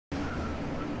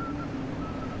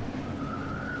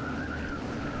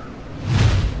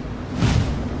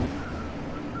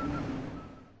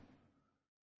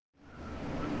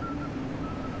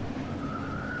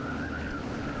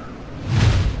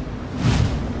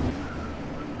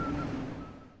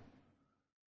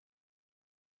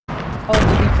Oh, it's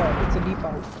a default. It's a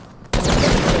default.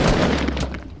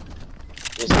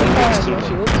 It's Default has no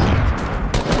shields.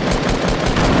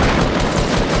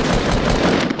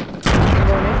 I'm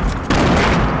going in.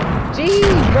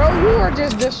 Jeez, bro, you are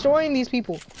just destroying these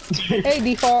people. Hey,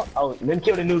 default. Oh, let me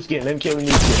kill the new skin. Let me kill the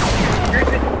new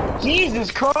skin.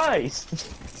 Jesus Christ!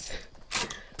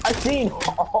 I seen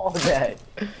all that.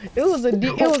 It was an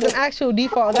actual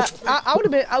default. That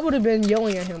I would have been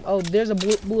yelling at him. Oh, there's a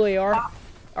blue AR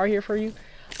here for you.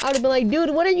 I would have been like,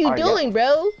 dude, what are you doing,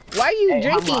 bro? Why are you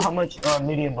drinking? How much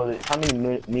medium bullets? How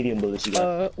many medium bullets you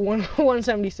got?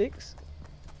 176.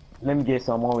 Let me get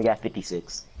some. I only got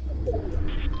 56.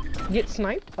 Get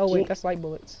sniped? Oh wait, that's light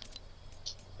bullets.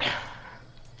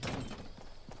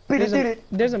 There's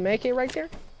a med kit right there.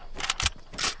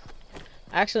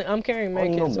 Actually, I'm carrying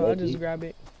med kit, so I'll just grab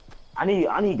it. I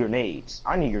need grenades.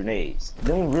 I need grenades.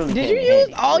 Really Did you use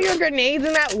all your grenades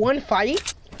in that one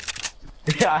fight?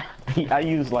 Yeah, I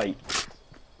used like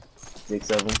 6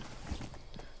 of them.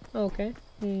 Okay.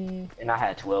 And I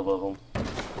had 12 of them.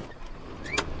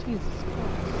 Jesus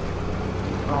Christ.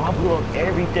 Oh, I blew up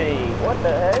everything. What the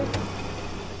heck?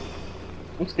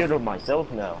 I'm scared of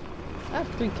myself now. I have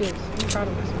 3 kills. I'm proud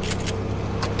of myself.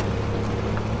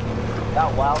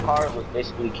 That wild card was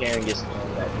basically carrying his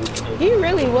that dude. He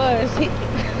really was.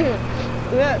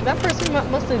 That person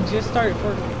must have just started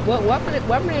Fortnite. What weapon if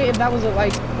that was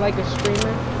like a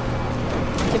streamer?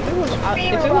 If it was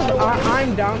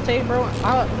I'm Dante, bro.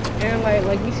 And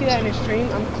like you see that in his stream,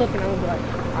 I'm clipping. I'm like,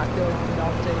 I feel I'm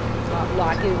Dante.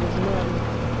 Like it was nothing.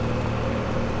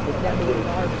 That was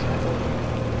garbage.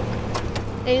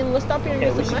 Hey, let's stop here and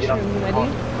get some mushrooms, my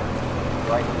dude.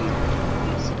 Right here.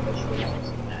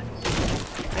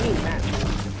 I need mats.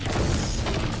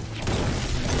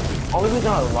 Only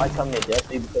reason I like coming to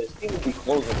Destiny because people be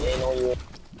closing in on you.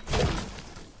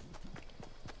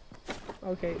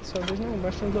 Okay, so there's no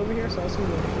mushrooms over here, so I'll see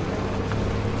what.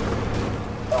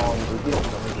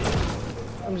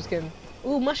 I'm just kidding.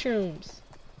 Ooh, mushrooms.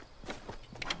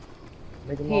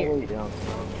 Making my way down.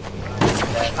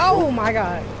 Oh my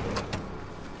god.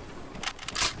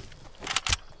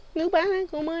 New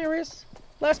bag on my wrist.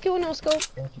 Let's kill no scope.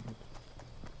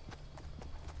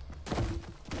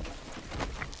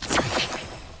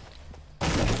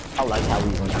 I like how we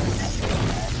went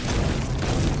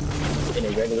in a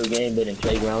regular game, but in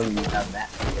Playground you have that.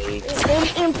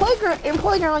 In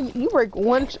Playground, you break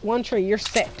one tree, you're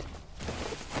set.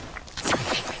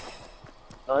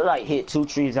 Like hit 2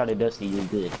 trees out of Dusty, you're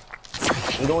good.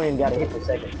 You don't even gotta hit the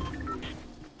second.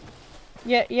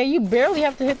 Yeah, you barely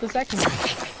have to hit the second one.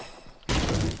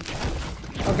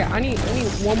 Okay, I need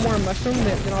one more mushroom,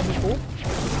 then I'll be cool.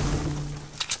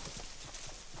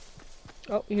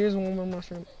 Oh, here's one more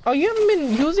mushroom. Oh, you haven't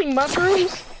been using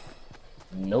mushrooms?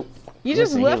 Nope. You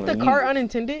just left the cart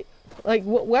unattended? Like,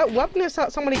 what weapon is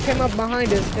somebody came up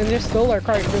behind us and just stole our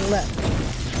cart and then left?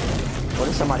 What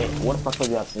if I told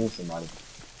you I've seen somebody?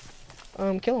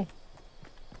 Kill him.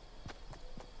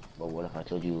 But what if I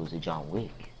told you it was a John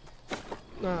Wick?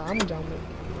 Nah, I'm a John Wick.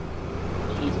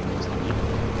 He's a Mr.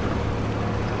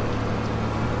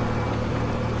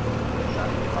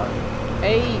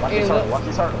 Hey, watch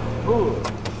this heart. Ooh.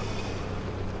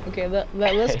 Okay,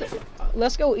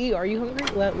 let's go eat. Are you hungry?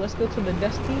 Let's go to the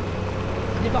Dusty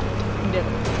dinner.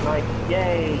 Like,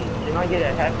 yay! Can I get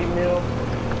a Happy Meal?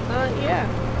 Yeah.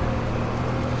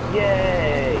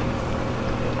 Yay!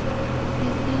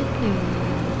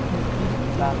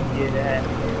 I can get a Happy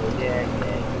Meal. Yeah.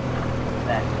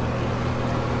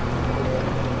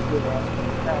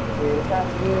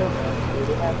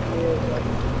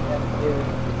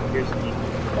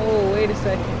 Oh, wait a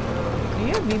second. Do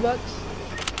you have V-Bucks?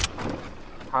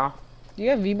 Huh? Do you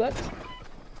have V-Bucks?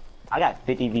 I got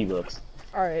 50 V-Bucks.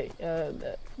 Alright,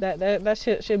 that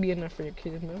should be enough for your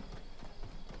kid, man.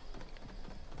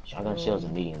 Shotgun shells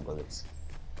and medium bullets.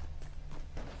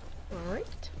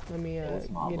 Alright, let me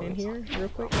get in here real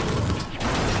quick.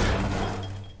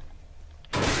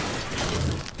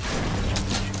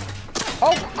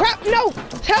 Oh crap! No!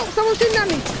 Help! Someone's shooting at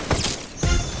me!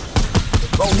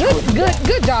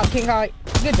 Good job, King High.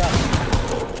 Good job.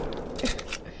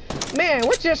 Man,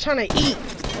 we're just trying to eat.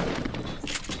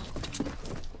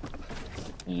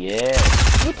 Yeah.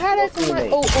 You pat us on my.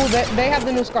 Oh, they have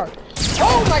the new scar.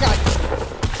 Oh my god.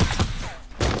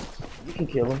 You can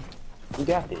kill him. You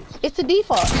got this. It's a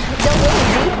default. Don't worry,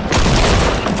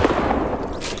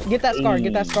 dude. Get that scar.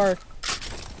 Get that scar.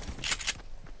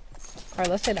 All right,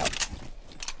 let's head out.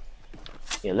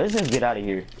 Yeah, let's just get out of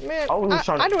here. Man,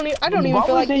 I don't even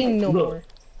feel like eating no more.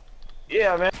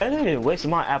 Yeah, man, that ain't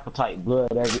wasting my appetite.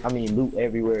 Loot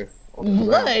everywhere.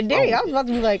 Blood, dang! I was about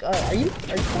to be like, are you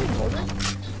playing Fortnite?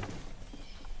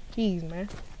 Jeez, man.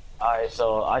 Alright,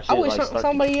 so I should I wish like start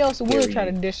somebody else would try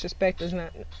to disrespect us.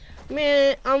 Not,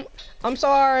 man. I'm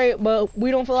sorry, but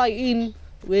we don't feel like eating.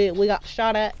 We got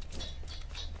shot at.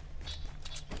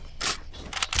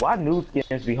 Why new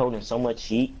skins be holding so much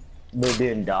heat but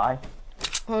didn't die?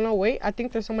 Oh no, wait. I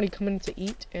think there's somebody coming to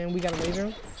eat, and we got a laser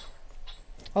him.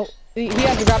 Oh, he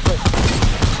has to grab it.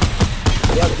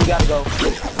 Yep, we gotta go.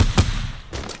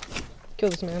 Kill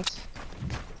this man.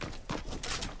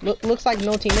 Looks like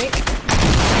no teammate.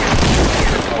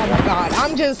 Oh my god,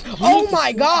 I'm just. Oh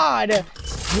my god.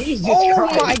 Jesus Oh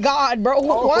Christ. my god, bro.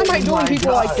 Why am I doing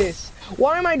people like this?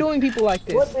 Why am I doing people like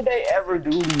this? What did they ever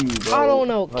do to you, bro? I don't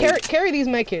know. Like, Carry these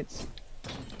medkits.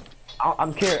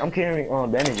 I'm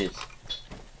carrying bandages.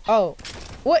 Oh,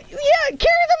 what? Yeah,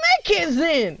 carry the medkits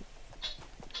then.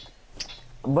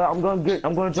 But I'm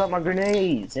gonna drop my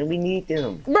grenades, and we need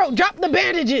them. Bro, drop the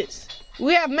bandages.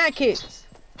 We have medkits.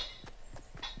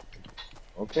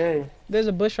 Okay. There's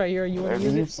a bush right here. You want to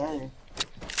use it? Saying.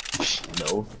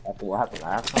 No. After what happened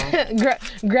last time.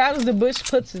 Grabs the bush,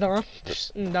 puts it on.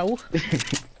 No.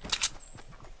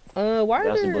 Why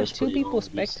are there 2 people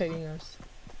spectating us?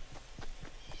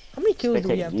 How many kills do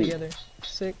we have together?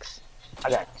 6. I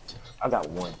got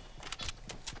 1.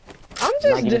 I'm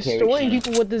just destroying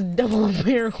people with this double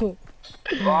barrel.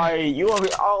 Right, you over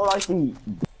here, all I see.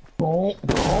 Oh,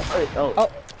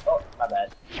 my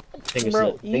bad.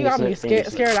 Bro, you got me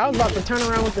scared. I was about to turn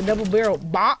around with the double barrel.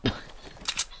 Bop.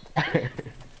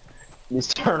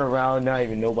 Just turn around, not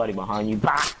even nobody behind you.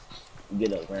 Bop. You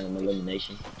get a random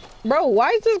elimination. Bro,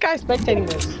 why is this guy spectating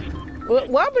this?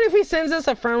 What happened if he sends us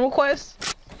a friend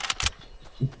request?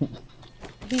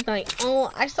 He's like,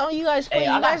 oh, I saw you guys play.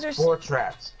 Hey, you guys are 4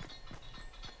 traps.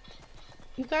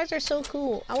 You guys are so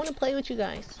cool. I want to play with you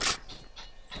guys.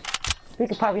 We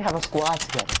could probably have a squad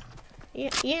together.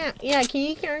 Yeah. Can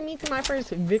you carry me to my first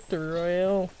victory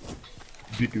royale?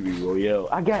 Victory royale.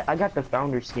 I got the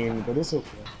founder skin, but it's okay.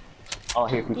 Oh,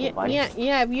 here people fighting.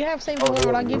 Yeah. If you have save the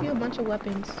world, I'll give you a bunch of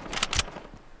weapons.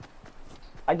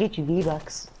 I get you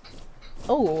V-Bucks.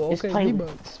 Oh, okay.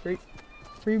 V-Bucks. Free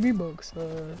V-Bucks.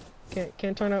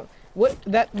 Can't turn out. What?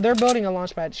 They're building a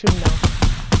launch pad. Shoot them down.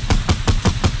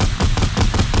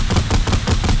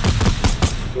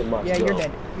 Yeah, you're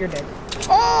dead. You're dead.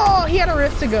 Oh, he had a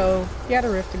rift to go. What a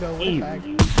fag.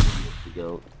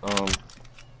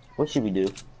 What should we do?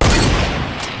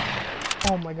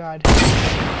 Oh my god.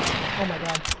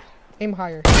 Aim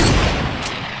higher.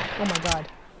 Oh my god.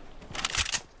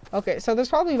 Okay, so there's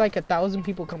probably like 1,000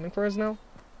 people coming for us now.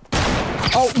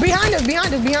 Oh, behind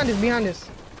us.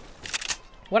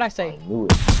 What'd I say? I knew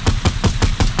it.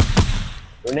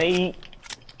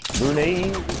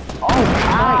 Grenade. Oh,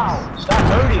 ow! Nice. Stop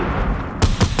hurting.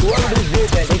 Whoever this did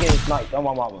that, they getting sniped. Oh,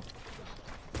 my mama.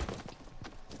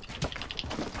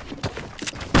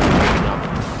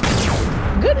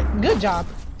 Good job.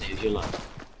 Save your life.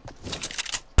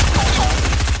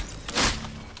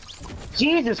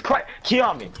 Jesus Christ!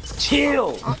 Kill me.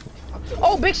 Chill.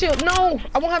 Oh, big shield. No,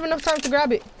 I won't have enough time to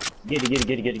grab it. Get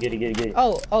it.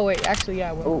 Oh wait, actually, yeah,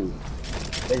 I will. Oh,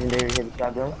 legendary heavy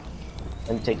shotgun.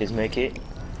 Let me take this med kit.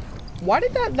 Why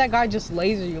did that guy just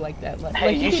laser you like that? Like,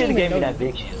 Hey, you should have gave me that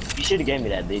big shield. You should have gave me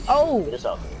that big shield. Oh, it's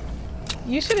all good.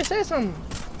 You should have said something.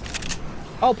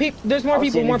 Oh, there's more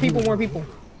people.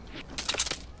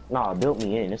 Nah, built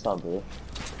me in. It's all good.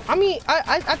 I mean,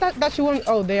 I thought that you wouldn't.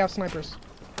 Oh, they have snipers.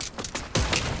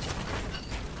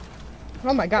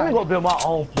 Oh my god. I'm gonna build my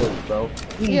own place, bro.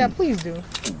 Yeah, please do.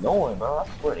 I'm going, bro. I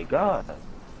swear to God.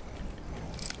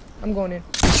 I'm going in.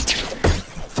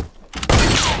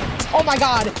 Oh my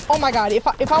god. If I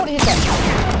would have hit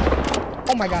that.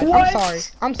 Oh my god. What?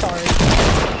 I'm sorry.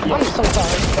 I'm so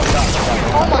sorry.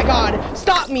 Oh my god.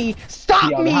 Stop me.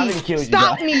 Stop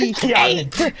me.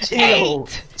 8.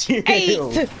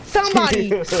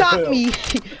 Somebody.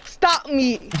 Stop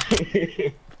me.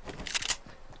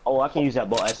 Oh, I can use that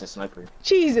bolt as a sniper.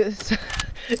 Jesus.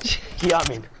 Yeah, I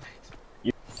mean,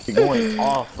 you're going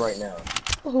off right now.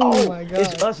 Oh my god.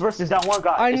 It's us versus that one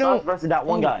guy. I know. It's us versus that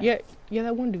one guy. Yeah,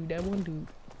 that one dude.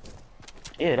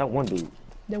 Yeah, that one dude.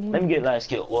 Let me get last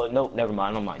kill. Well, nope, never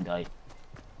mind. I might die. You're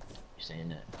saying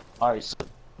that. Alright, so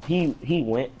he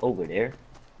went over there.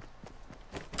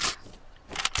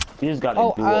 He just got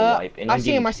a dual wipe. And I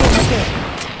see him.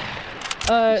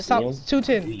 Stop.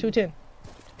 210.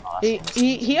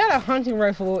 He had a hunting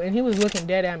rifle and he was looking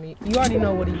dead at me. You already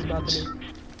know what he's about to do.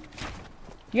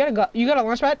 You got a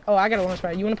launch pad? Oh, I got a launch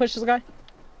pad. You wanna push this guy?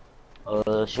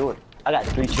 Sure. I got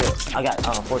 3 traps. I got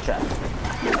 4 traps.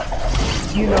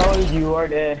 You know you are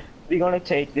dead. We're gonna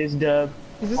take this dub.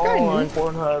 Is this guy new?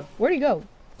 Pornhub. Where'd he go?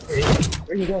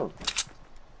 Where'd he go?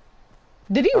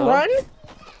 Did he run?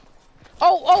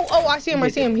 Oh, I see him, I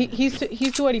see him. He's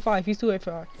 285, he's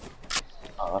 285.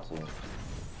 Oh, I see him.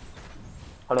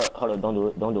 Hold up, don't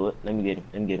do it. Let me get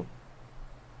him.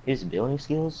 His building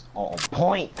skills on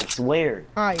point, I swear.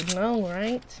 I know,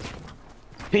 right?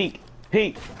 Peek.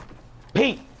 Okay,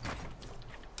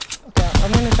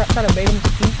 I'm gonna try to bait him to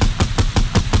peek.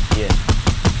 Yeah.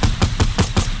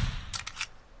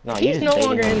 No, he's no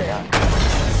longer in there.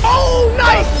 Oh,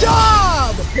 nice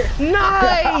job!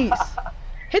 Nice!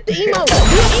 Hit the emo! Do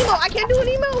an emo! I can't do an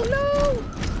emo! No!